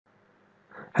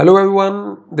Hello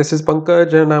everyone, this is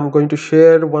Pankaj and I'm going to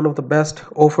share one of the best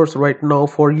offers right now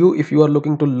for you if you are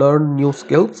looking to learn new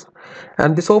skills.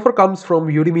 And this offer comes from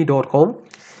udemy.com.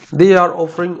 They are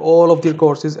offering all of their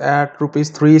courses at rupees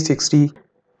 360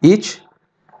 each,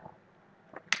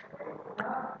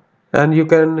 and you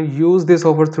can use this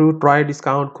offer through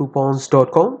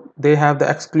trydiscountcoupons.com. They have the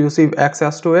exclusive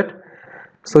access to it.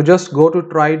 So just go to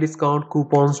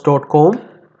trydiscountcoupons.com,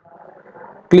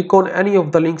 click on any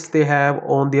of the links they have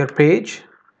on their page.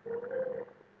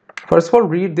 First of all,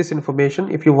 read this information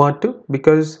if you want to,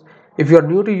 because if you are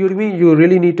new to Udemy, you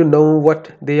really need to know what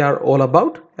they are all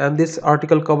about, and this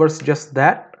article covers just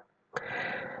that.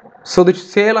 So the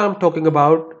sale I'm talking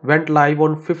about went live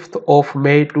on 5th of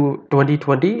May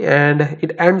 2020 and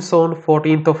it ends on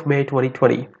 14th of May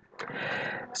 2020.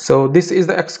 So this is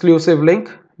the exclusive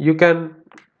link. You can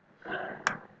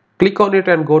click on it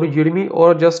and go to Udemy,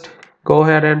 or just go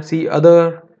ahead and see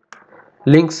other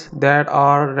links that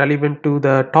are relevant to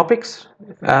the topics.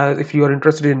 If you are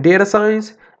interested in data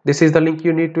science, this is the link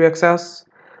you need to access.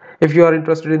 If you are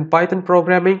interested in Python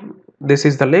programming, this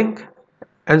is the link,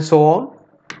 and so on.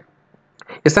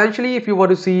 Essentially, if you want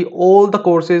to see all the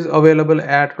courses available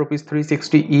at rupees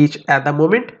 360 each at the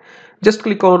moment, just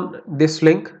click on this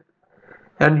link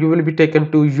and you will be taken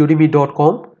to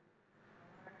udemy.com,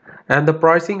 and the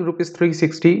pricing rupees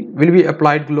 360 will be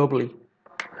applied globally.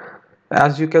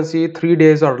 As you can see, 3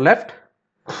 days are left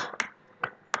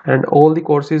and all the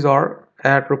courses are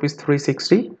at rupees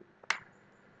 360.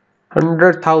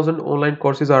 100,000 online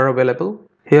courses are available.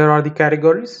 Here are the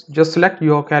categories. Just select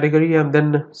your category and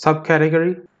then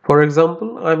subcategory. For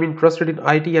example, I'm interested in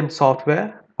IT and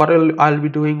software. What I'll be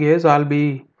doing is I'll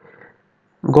be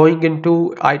going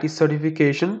into IT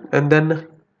certification and then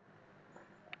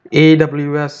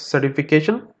AWS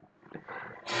certification,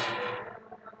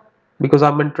 because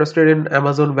I'm interested in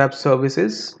Amazon Web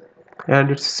Services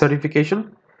and its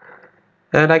certification,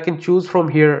 and I can choose from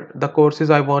here the courses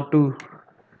I want to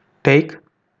take.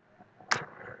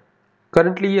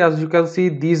 Currently, as you can see,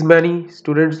 these many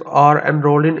students are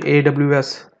enrolled in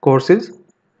AWS courses,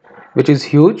 which is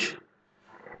huge.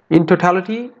 In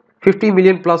totality, 50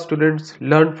 million plus students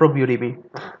learn from Udemy,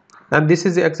 and this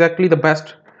is exactly the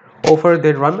best offer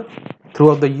they run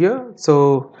throughout the year.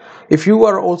 So if you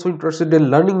are also interested in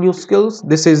learning new skills,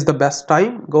 this is the best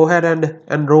time. Go ahead and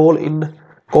enroll in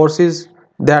courses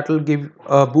that will give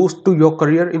a boost to your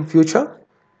career in future.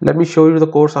 Let me show you the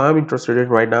course I am interested in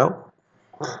right now.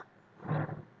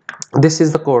 This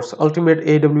is the course Ultimate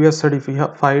AWS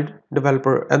Certified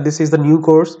Developer, and this is the new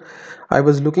course. I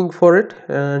was looking for it,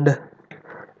 and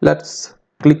let's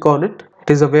click on it. It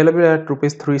is available at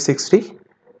rupees 360.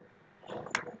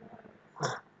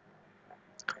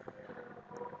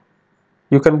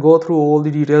 You can go through all the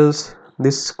details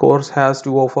this course has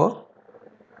to offer,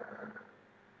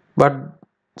 but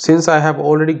since I have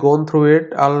already gone through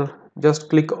it, I'll just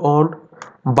click on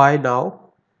buy now.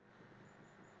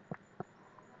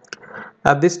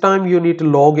 At this time you need to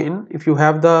log in. If you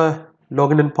have the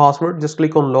login and password, just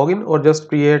click on login, or just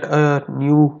create a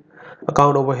new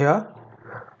account over here.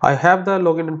 I have the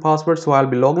login and password, so I'll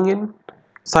be logging in.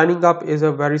 Signing up is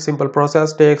a very simple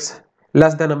process, takes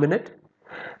less than a minute,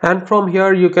 and from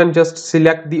here you can just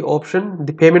select the option,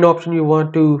 the payment option you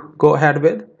want to go ahead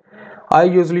with. I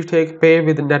usually take pay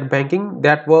with net banking.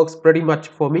 That works pretty much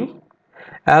for me,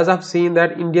 as I've seen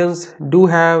that Indians do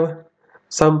have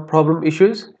some problem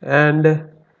issues, and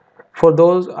for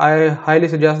those I highly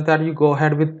suggest that you go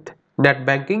ahead with net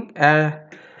banking,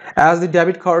 as the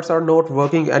debit cards are not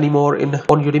working anymore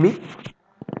on Udemy.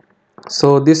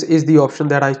 So this is the option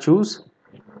that I choose.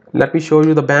 Let me show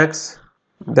you the banks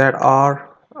that are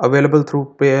available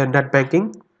through net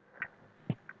banking.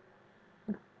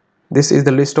 This is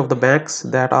the list of the banks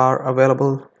that are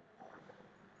available.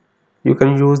 You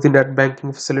can use the net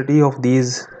banking facility of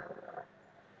these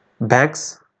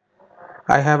banks.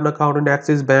 I have an account in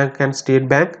Axis Bank and State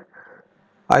Bank.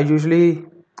 I usually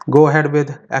go ahead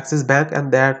with Axis Bank, and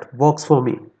that works for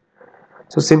me.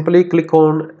 So simply click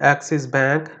on Axis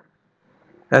Bank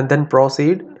and then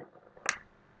proceed.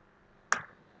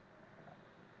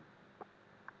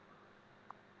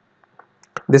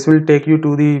 This will take you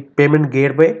to the payment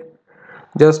gateway.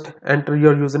 Just enter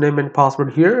your username and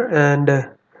password here, and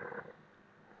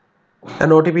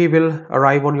an OTP will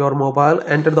arrive on your mobile.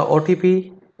 Enter the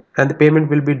OTP and the payment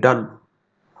will be done.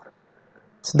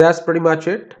 So that's pretty much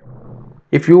it.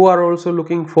 If you are also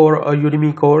looking for a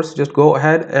Udemy course, just go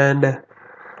ahead and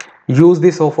use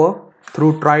this offer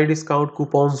through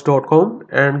trydiscountcoupons.com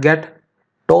and get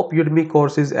top Udemy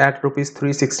courses at rupees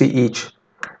 360 each.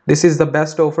 This is the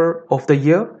best offer of the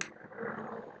year.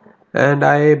 and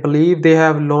I believe they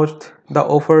have launched the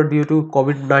offer due to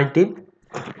COVID-19.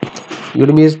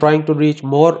 Udemy is trying to reach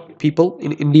more people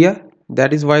in India.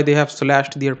 That is why they have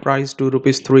slashed their price to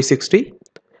rupees 360.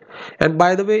 And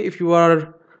by the way, if you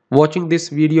are watching this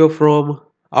video from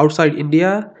outside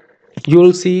India, you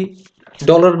will see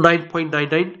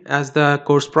 $9.99 as the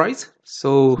course price.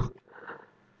 So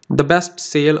the best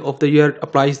sale of the year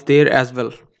applies there as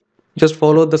well. Just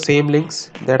follow the same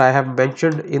links that I have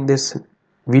mentioned in this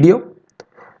video,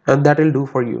 and that will do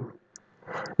for you.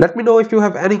 Let me know if you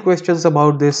have any questions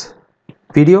about this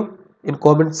video in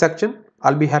comment section.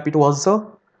 I'll be happy to answer.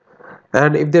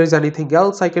 And if there is anything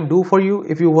else I can do for you,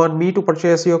 if you want me to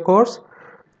purchase your course,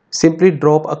 simply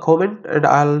drop a comment and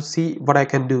I'll see what I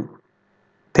can do.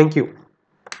 Thank you.